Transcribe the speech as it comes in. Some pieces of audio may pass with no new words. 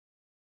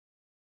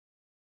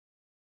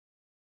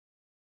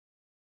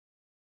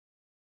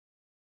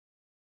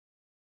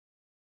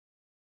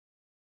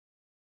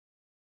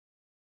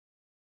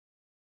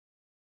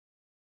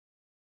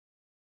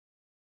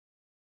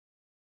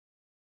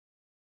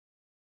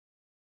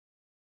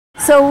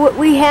So what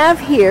we have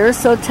here,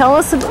 so tell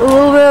us a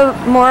little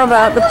bit more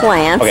about the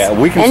plants. Okay,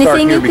 we can start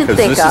here because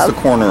this is the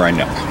corner I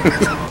know.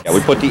 Yeah,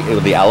 we put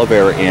the aloe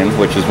vera in,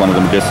 which is one of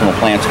the medicinal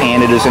plants,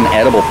 and it is an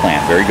edible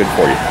plant. Very good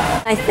for you.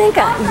 I think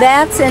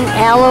that's an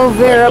aloe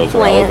vera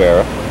plant.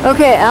 Aloe vera.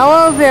 Okay,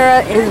 aloe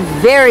vera is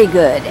very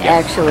good,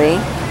 actually.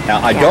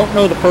 Now, I don't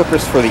know the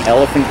purpose for the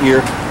elephant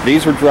ear.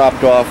 These were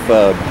dropped off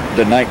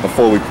the night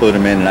before we put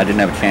them in, and I didn't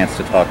have a chance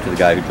to talk to the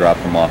guy who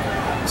dropped them off.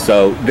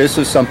 So this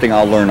is something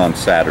I'll learn on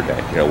Saturday.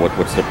 You know,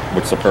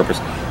 what's the purpose?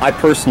 I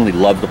personally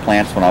loved the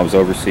plants when I was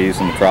overseas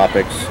in the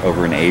tropics,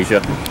 over in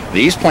Asia.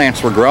 These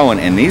plants were growing,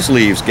 and these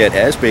leaves get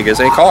as big as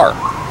a car.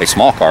 A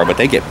small car, but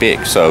they get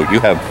big. So you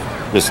have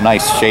this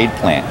nice shade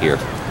plant here.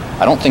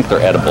 I don't think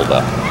they're edible,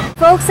 though.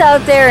 Folks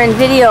out there in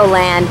video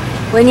land,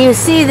 when you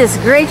see this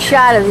great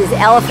shot of these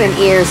elephant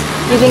ears,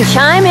 you can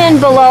chime in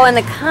below in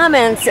the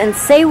comments and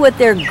say what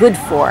they're good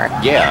for.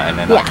 Yeah, and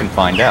then I can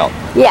find out.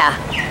 Yeah.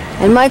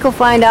 And Mike will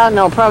find out, and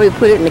I'll probably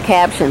put it in the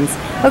captions.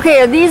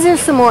 Okay, these are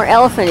some more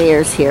elephant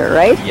ears here,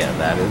 right? Yeah,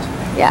 that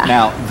is. Yeah.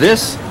 Now,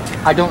 this,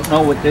 I don't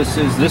know what this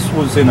is. This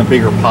was in a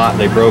bigger pot.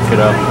 They broke it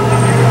up.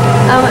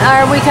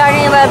 Are we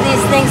talking about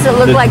these things that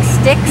look like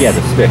sticks? Yeah,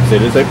 the sticks.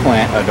 It is a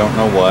plant. I don't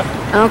know what.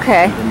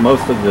 Okay.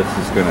 Most of this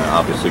is going to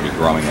obviously be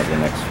growing over the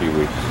next few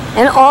weeks.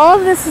 And all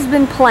of this has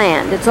been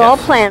planned. It's all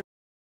planned.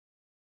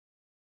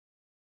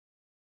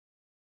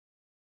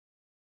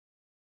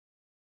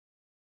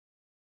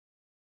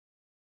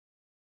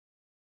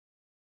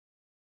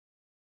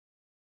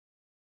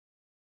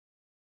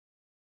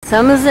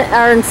 Some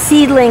are in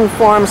seedling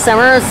form, some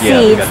are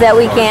seeds that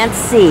we can't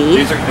see.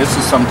 This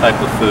is some type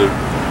of food.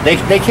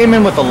 They came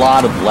in with a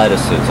lot of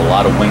lettuces, a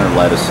lot of winter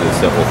lettuces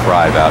that will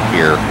thrive out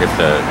here if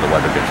the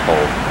weather gets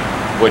cold.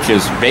 Which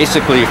is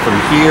basically from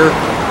here,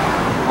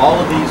 all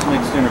of these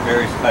mixed in are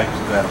various types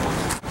of edibles.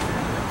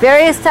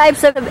 Various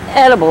types of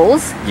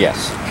edibles?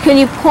 Yes. Can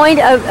you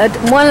point at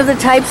one of the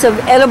types of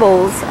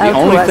edibles out to us?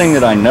 The only thing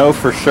that I know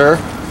for sure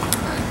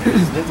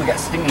is that we got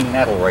stinging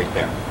nettle right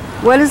there.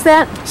 What is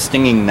that?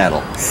 Stinging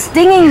nettle.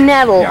 Stinging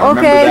nettle, yeah,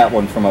 remember that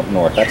one from up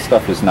north. That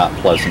stuff is not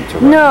pleasant to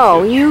run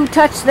No, you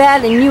touch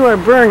that and you are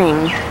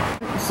burning.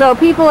 So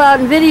people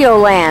out in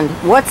video land,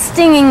 what's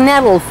stinging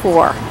nettle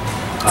for?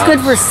 It's good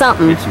for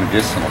something. It's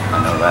medicinal, I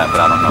know that,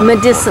 but I don't know.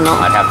 Medicinal.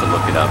 I'd have to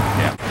look it up,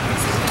 yeah.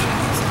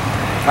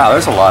 Wow,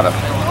 there's a lot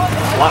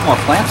more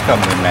plants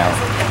coming in now.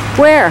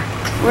 Where?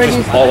 Where do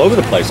you... All over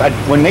the place.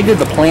 When they did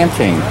the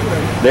planting,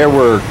 there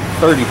were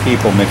 30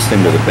 people mixed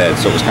into the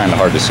bed, so it was kind of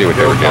hard to see what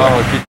they were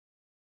doing.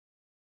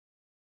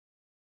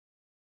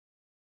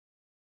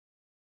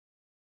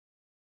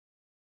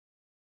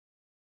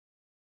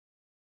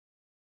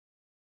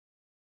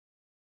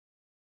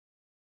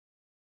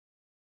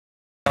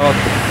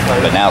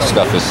 But now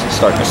stuff is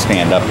starting to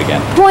stand up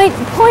again.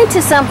 Point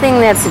to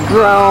something that's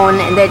grown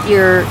that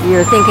you're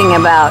thinking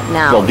about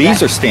now. Well,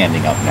 these are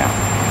standing up now.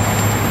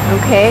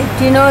 Okay.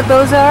 Do you know what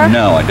those are?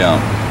 No, I don't.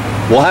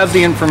 We'll have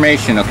the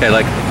information. Okay,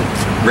 like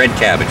red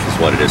cabbage is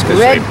what it is because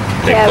they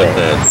put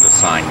the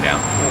sign down.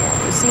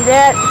 You see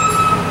that?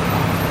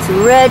 It's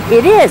red.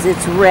 It is.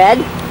 It's red,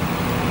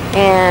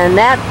 and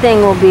that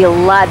thing will be a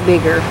lot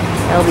bigger.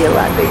 That'll be a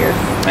lot bigger.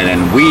 And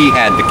then we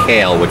had the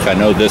kale, which I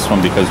know this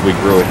one because we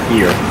grew it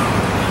here.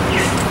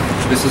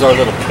 This is our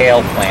little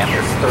kale plant.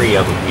 There's 3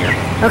 of them here.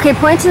 Okay,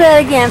 point to that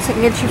again so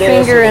you can get your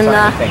finger in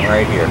the thing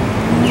right here.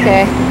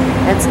 Okay,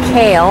 that's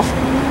kale.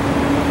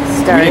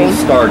 Starting. We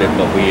didn't start it,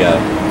 but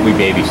we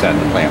babysat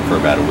the plant for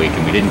about a week,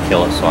 and we didn't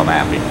kill it, so I'm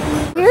happy.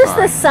 Here's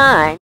the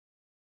sign.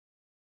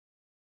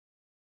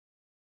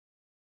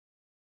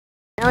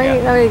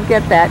 Let me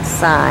get that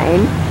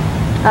sign.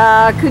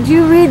 Could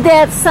you read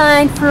that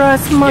sign for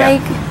us,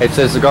 Mike? Yeah. It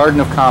says the Garden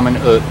of Common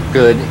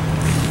Good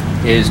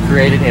is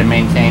created and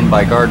maintained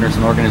by gardeners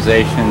and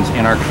organizations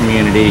in our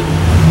community.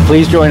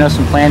 Please join us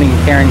in planting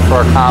and caring for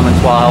our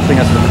commons while helping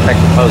us to protect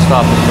the post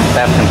office from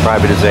theft and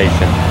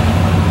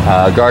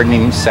privatization.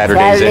 Gardening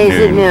Saturdays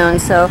at noon.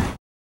 So.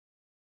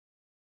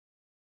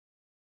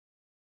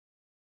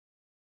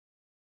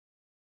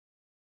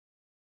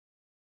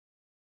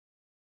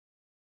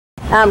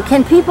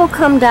 Can people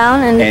come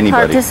down and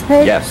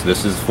participate? Yes,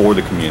 this is for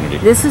the community.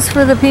 This is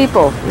for the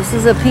people. This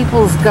is a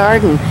people's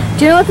garden.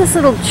 Do you know what this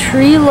little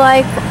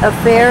tree-like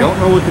affair is? I don't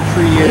know what the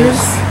tree is.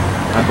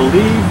 I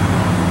believe.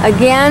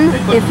 Again,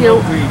 if you're.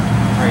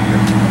 Right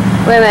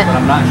here. Wait a minute. But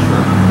I'm not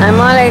sure.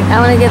 I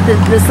want to get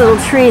this little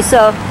tree.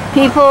 So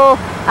people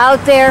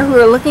out there who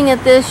are looking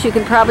at this, you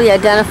can probably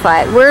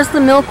identify it. Where's the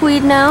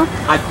milkweed now?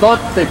 I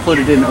thought they put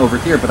it in over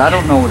here, but I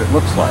don't know what it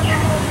looks like.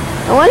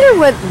 I wonder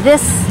what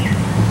this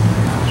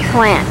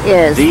plant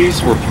is.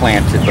 These were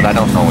planted, but I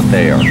don't know what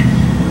they are.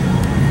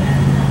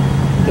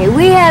 Okay,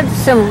 we had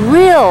some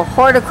real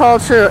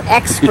horticulture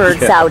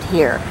experts out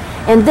here,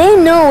 and they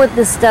know what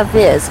this stuff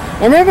is.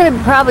 And they're going to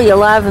probably, a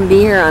lot of them,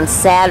 be here on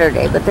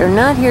Saturday, but they're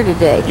not here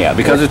today. Yeah,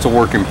 because it's a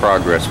work in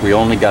progress. We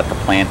only got the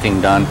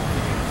planting done.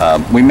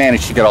 We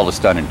managed to get all this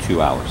done in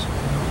 2 hours.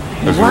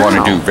 Because we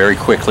want to do very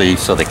quickly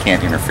so they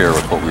can't interfere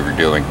with what we were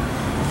doing.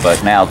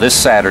 But now this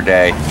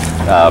Saturday,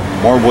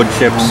 more wood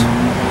chips,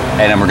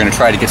 And then we're going to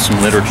try to get some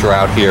literature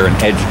out here and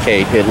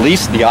educate at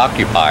least the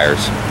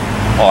occupiers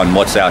on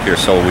what's out here,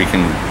 so we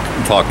can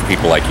talk to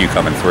people like you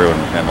coming through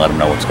and let them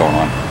know what's going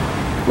on.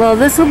 Well,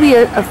 this will be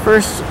a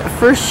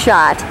first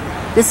shot.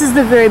 This is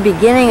the very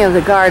beginning of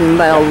the garden,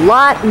 but a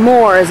lot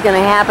more is going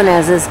to happen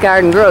as this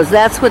garden grows.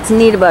 That's what's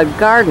neat about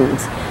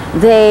gardens.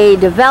 They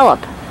develop,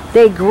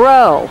 they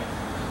grow,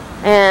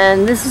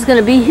 and this is going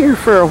to be here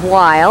for a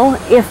while.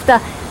 If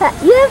the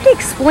you have to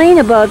explain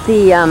about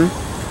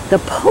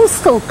the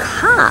postal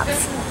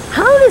cops.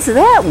 How does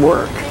that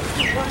work?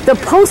 The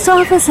post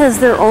office has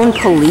their own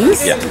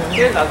police? Yeah.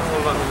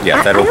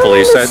 Yeah, federal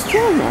police.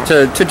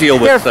 To deal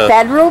with... They're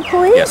federal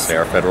police? Yes, they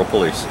are federal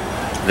police.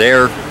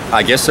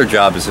 I guess their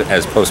job is,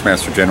 as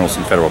postmaster generals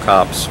and federal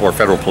cops, or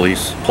federal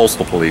police,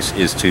 postal police,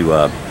 is to,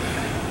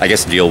 I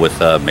guess, deal with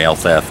mail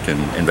theft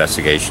and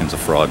investigations of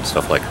fraud and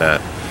stuff like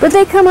that. But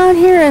they come out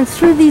here and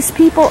threw these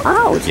people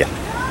out. Yeah.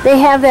 They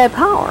have that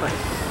power.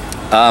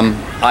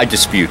 I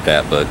dispute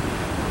that, but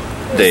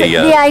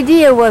the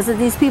idea was that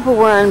these people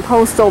were on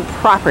postal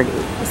property.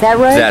 Is that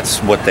right? That's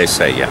what they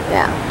say, yeah.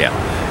 Yeah.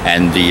 Yeah.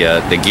 And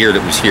the gear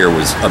that was here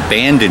was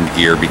abandoned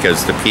gear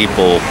because the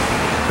people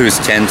whose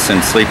tents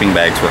and sleeping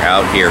bags were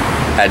out here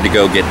had to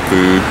go get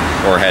food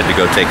or had to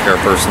go take care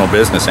of personal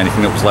business.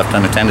 Anything that was left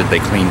unattended,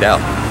 they cleaned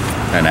out.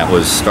 And that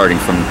was starting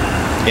from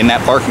in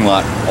that parking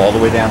lot all the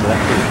way down to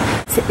that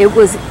street. It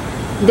was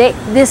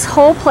this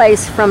whole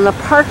place from the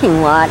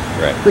parking lot,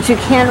 right, which you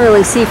can't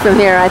really see from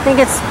here. I think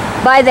it's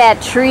by that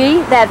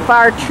tree, that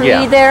far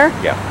tree there.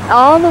 Yeah.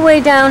 All the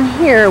way down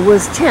here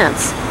was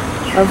tents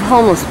of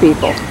homeless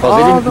people.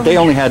 Well, they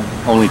only had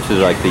to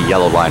like the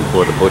yellow line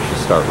where the bushes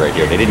start right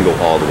here. They didn't go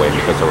all the way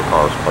because there were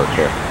cars parked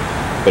there.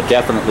 But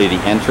definitely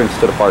the entrance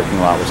to the parking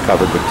lot was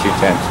covered with 2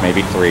 tents,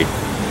 maybe 3.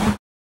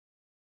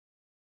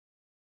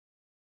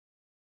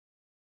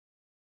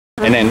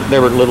 And then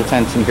there were little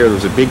tents in here. There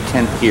was a big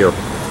tent here,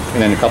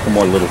 and then a couple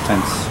more little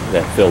tents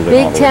that filled in all the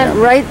way down. Big tent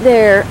right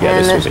there.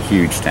 Yeah, this was a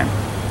huge tent.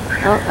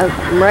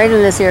 Right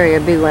in this area,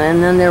 a big one.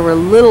 And then there were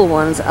little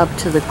ones up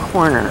to the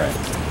corner.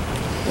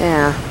 Right.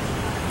 Yeah.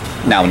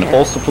 Now, when the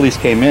postal police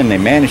came in, they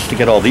managed to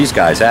get all these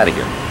guys out of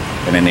here.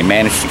 And then they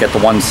managed to get the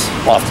ones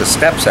off the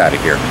steps out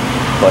of here.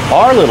 But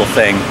our little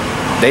thing,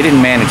 they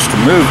didn't manage to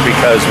move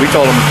because we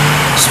told them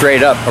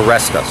straight up,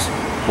 arrest us.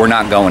 We're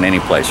not going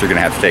anyplace. You're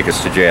going to have to take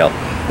us to jail.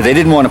 They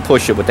didn't want to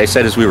push it. What they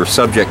said is we were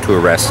subject to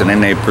arrest, and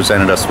then they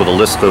presented us with a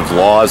list of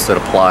laws that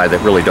apply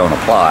that really don't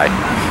apply,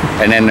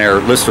 and then their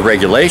list of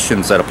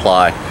regulations that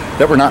apply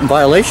that we're not in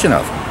violation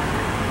of.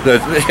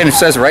 And it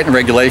says right in the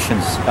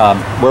regulations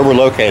where we're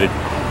located,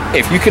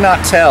 if you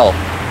cannot tell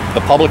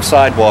the public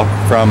sidewalk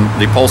from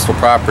the postal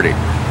property,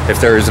 if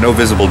there is no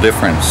visible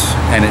difference,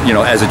 and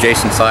as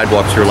adjacent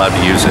sidewalks, you're allowed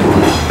to use it.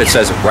 It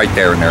says it right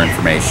there in their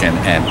information,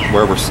 and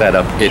where we're set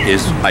up, it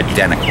is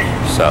identical.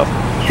 So.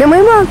 Can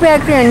we walk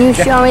back there and you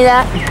show me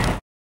that?